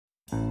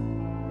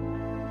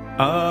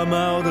I'm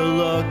out of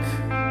luck,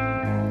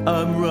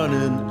 I'm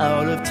running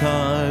out of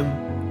time.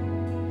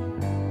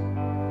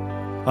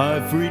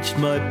 I've reached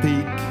my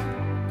peak,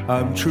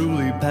 I'm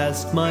truly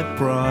past my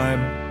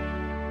prime.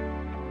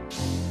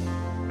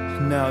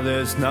 Now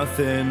there's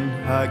nothing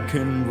I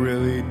can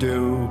really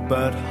do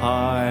but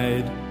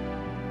hide.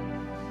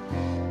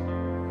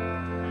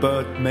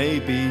 But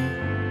maybe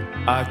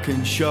I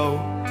can show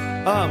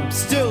I'm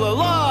still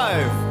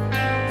alive!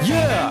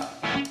 Yeah!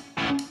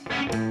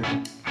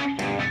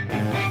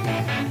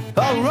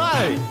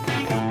 Alright!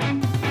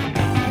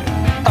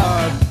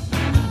 I'm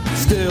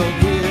still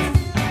here,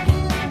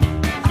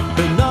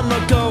 and I'm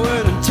not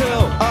going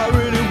until I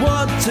really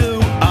want to.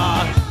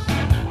 I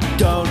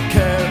don't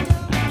care,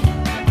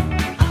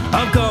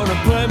 I'm gonna